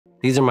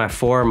These are my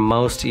 4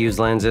 most used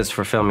lenses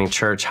for filming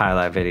church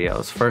highlight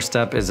videos. First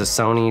up is a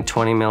Sony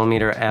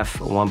 20mm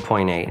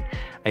f1.8.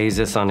 I use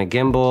this on a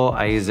gimbal,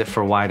 I use it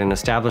for wide and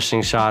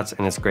establishing shots,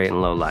 and it's great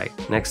in low light.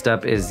 Next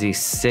up is the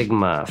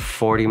Sigma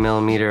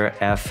 40mm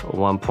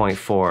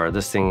f1.4.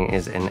 This thing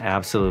is an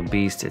absolute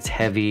beast. It's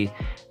heavy,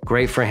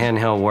 great for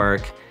handheld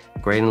work,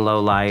 great in low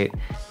light,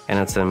 and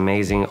it's an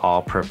amazing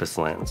all-purpose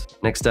lens.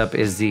 Next up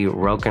is the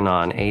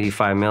Rokinon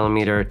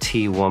 85mm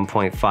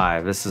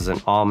t1.5. This is an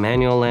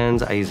all-manual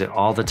lens. I use it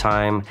all the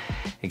time.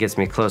 It gets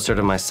me closer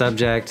to my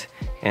subject,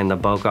 and the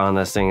bokeh on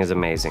this thing is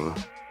amazing.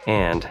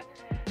 And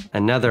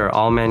another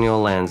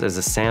all-manual lens is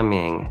a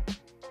Samyang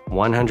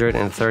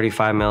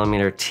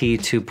 135mm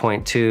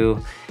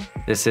t2.2.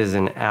 This is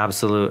an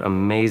absolute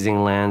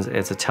amazing lens.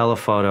 It's a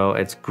telephoto.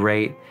 It's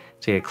great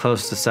to get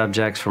close to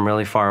subjects from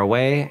really far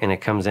away, and it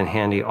comes in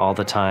handy all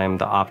the time.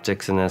 The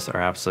optics in this are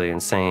absolutely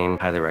insane.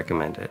 Highly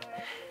recommend it.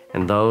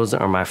 And those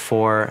are my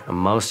 4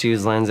 most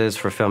used lenses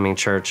for filming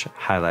church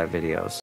highlight videos.